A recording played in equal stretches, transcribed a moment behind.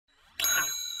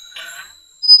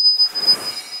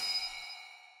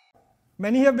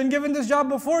Many have been given this job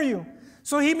before you.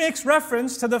 So he makes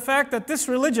reference to the fact that this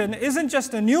religion isn't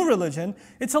just a new religion,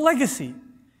 it's a legacy.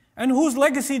 And whose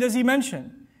legacy does he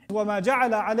mention? وَمَا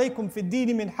جَعَلَ عَلَيْكُمْ فِي الدِّينِ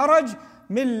مِنْ حَرَجٍ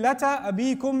مِلَّةَ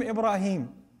أَبِيكُمْ إِبْرَاهِيمَ.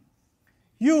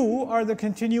 You are the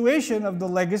continuation of the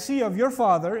legacy of your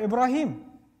father Ibrahim.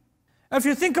 If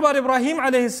you think about Ibrahim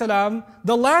alayhi salam,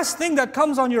 the last thing that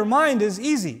comes on your mind is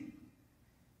easy.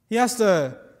 He has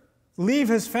to leave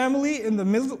his family in the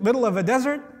middle of a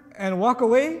desert and walk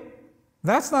away.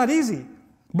 That's not easy.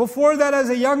 Before that, as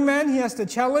a young man, he has to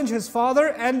challenge his father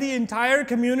and the entire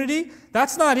community.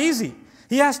 That's not easy.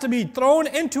 He has to be thrown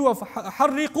into a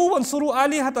حَرِّقُوا وَانْصُرُوا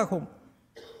آلِهَتَكُمْ.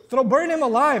 Burn him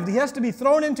alive. He has to be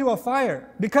thrown into a fire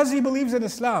because he believes in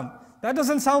Islam. That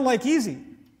doesn't sound like easy.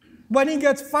 When he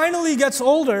finally gets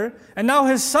older, and now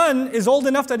his son is old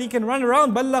enough that he can run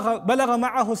around, بَلَغَ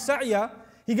مَعَهُ السَّعْيَ.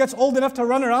 He gets old enough to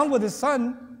run around with his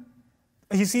son.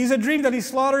 He sees a dream that he's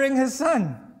slaughtering his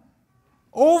son.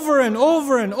 Over and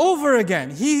over and over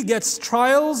again, he gets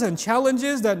trials and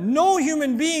challenges that no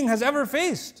human being has ever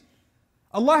faced.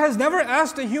 Allah has never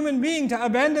asked a human being to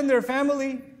abandon their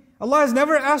family. Allah has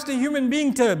never asked a human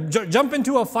being to jump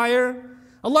into a fire.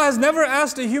 Allah has never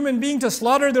asked a human being to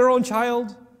slaughter their own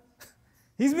child.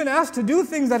 He's been asked to do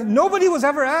things that nobody was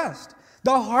ever asked.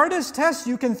 The hardest test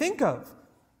you can think of.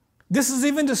 This is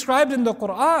even described in the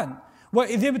Quran.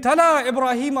 وَإِذِ ابْتَلَى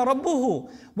إِبْرَاهِيمَ رَبُّهُ.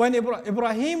 When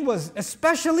Ibrahim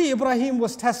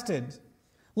was tested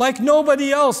like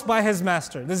nobody else by his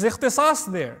master. There's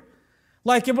ikhtisas there.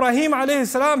 Like Ibrahim alayhi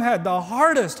salam had the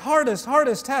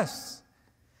hardest tests.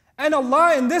 And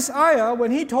Allah in this ayah,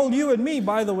 when He told you and me,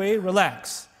 by the way,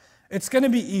 relax. It's going to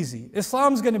be easy.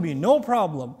 Islam's going to be no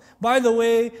problem. By the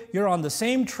way, you're on the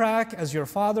same track as your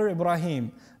father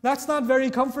Ibrahim. That's not very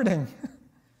comforting.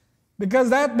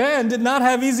 Because that man did not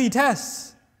have easy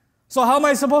tests. So how am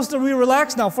I supposed to be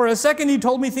relaxed now? For a second he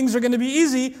told me things are going to be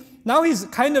easy. Now he's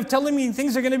kind of telling me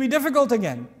things are going to be difficult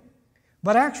again.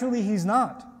 But actually he's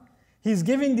not. He's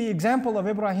giving the example of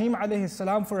Ibrahim alayhi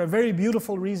salam for a very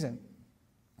beautiful reason.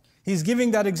 He's giving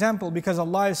that example because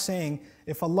Allah is saying,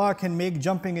 if Allah can make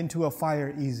jumping into a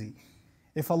fire easy,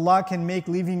 if Allah can make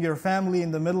leaving your family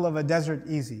in the middle of a desert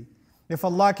easy, if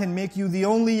Allah can make you the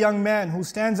only young man who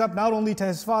stands up not only to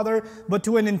his father, but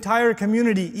to an entire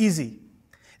community easy.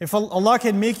 If Allah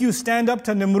can make you stand up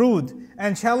to Nimrud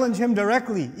and challenge him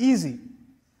directly, easy.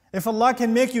 If Allah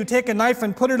can make you take a knife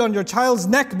and put it on your child's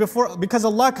neck because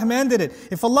Allah commanded it,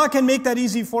 if Allah can make that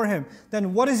easy for him,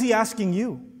 then what is He asking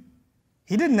you?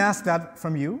 He didn't ask that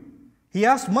from you. He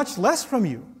asked much less from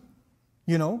you.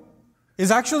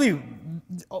 Is actually,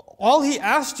 all He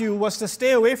asked you was to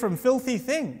stay away from filthy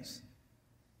things.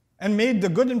 And made the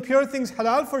good and pure things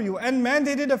halal for you, and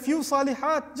mandated a few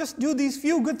salihat. Just do these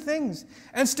few good things,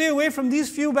 and stay away from these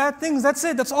few bad things. That's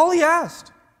it, that's all He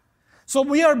asked. So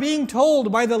we are being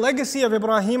told by the legacy of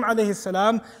Ibrahim alayhi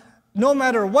salam, no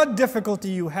matter what difficulty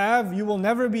you have, you will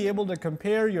never be able to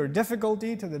compare your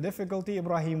difficulty to the difficulty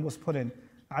Ibrahim was put in,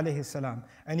 alayhi salam.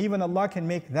 And even Allah can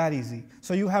make that easy.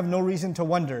 So you have no reason to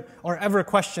wonder, or ever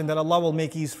question that Allah will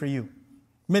make ease for you.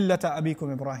 Millata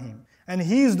abikum Ibrahim. And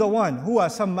He's the one who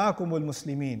asammakumul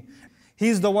muslimin.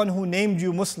 He's the one who named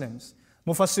you Muslims.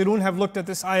 Mufassirun have looked at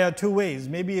this ayah two ways.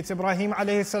 Maybe it's Ibrahim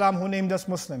alayhi salam who named us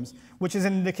Muslims, which is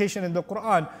an indication in the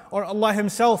Quran, or Allah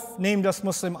Himself named us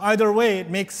Muslim. Either way, it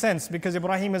makes sense because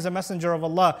Ibrahim is a messenger of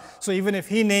Allah. So even if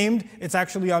he named, it's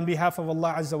actually on behalf of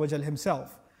Allah Azza wa Jal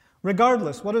Himself.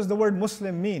 Regardless, what does the word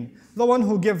Muslim mean? The one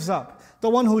who gives up, the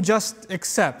one who just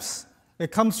accepts.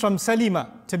 It comes from salima,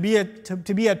 to be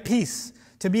at peace,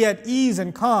 to be at ease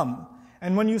and calm.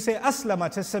 And when you say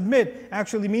aslama, to submit,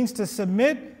 actually means to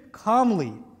submit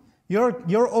calmly.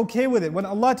 You're okay with it. When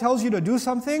Allah tells you to do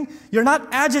something, you're not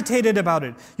agitated about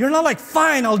it. You're not like,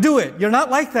 fine, I'll do it. You're not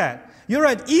like that. You're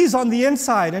at ease on the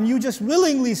inside and you just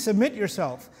willingly submit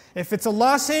yourself. If it's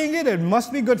Allah saying it, it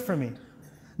must be good for me.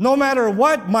 No matter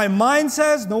what my mind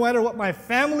says, no matter what my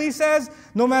family says,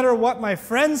 no matter what my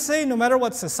friends say, no matter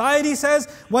what society says,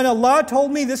 when Allah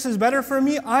told me this is better for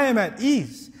me, I am at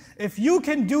ease. If you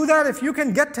can do that, if you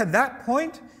can get to that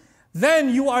point,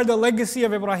 then you are the legacy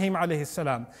of Ibrahim alayhi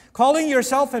salam. Calling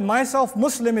yourself and myself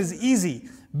Muslim is easy.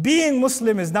 Being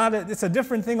Muslim is not, it's a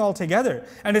different thing altogether.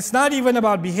 And it's not even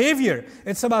about behavior.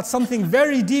 It's about something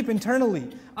very deep internally.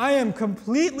 I am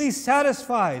completely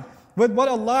satisfied with what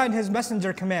Allah and His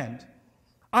Messenger command.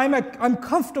 I'm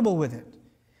comfortable with it.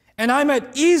 And I'm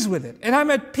at ease with it. And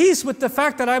I'm at peace with the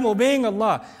fact that I'm obeying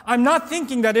Allah. I'm not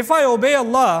thinking that if I obey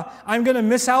Allah, I'm going to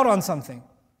miss out on something.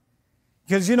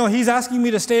 Because He's asking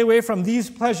me to stay away from these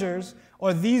pleasures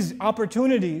or these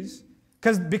opportunities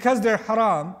because they're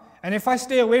haram. And if I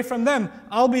stay away from them,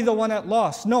 I'll be the one at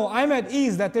loss. No, I'm at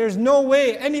ease that there's no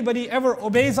way anybody ever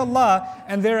obeys Allah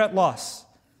and they're at loss.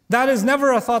 That is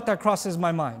never a thought that crosses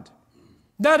my mind.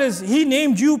 That is, He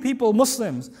named you people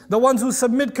Muslims, the ones who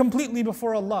submit completely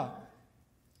before Allah,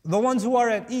 the ones who are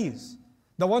at ease,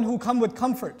 the one who come with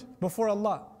comfort before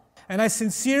Allah. And I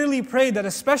sincerely pray that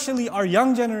especially our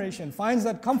young generation finds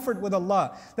that comfort with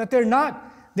Allah, that they're not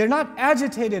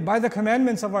agitated by the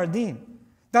commandments of our deen.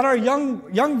 That our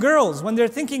young girls, when they're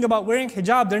thinking about wearing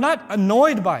hijab, they're not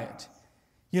annoyed by it.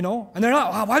 And they're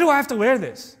not, why do I have to wear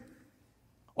this?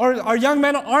 Or our young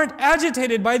men aren't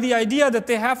agitated by the idea that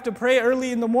they have to pray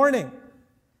early in the morning.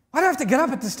 Why do I have to get up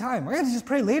at this time? I got to just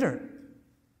pray later.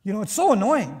 It's so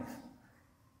annoying.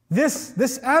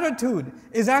 This attitude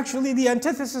is actually the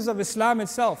antithesis of Islam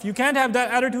itself. You can't have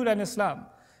that attitude in Islam.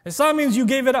 Islam means you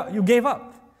gave it up. You gave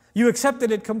up. You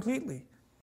accepted it completely.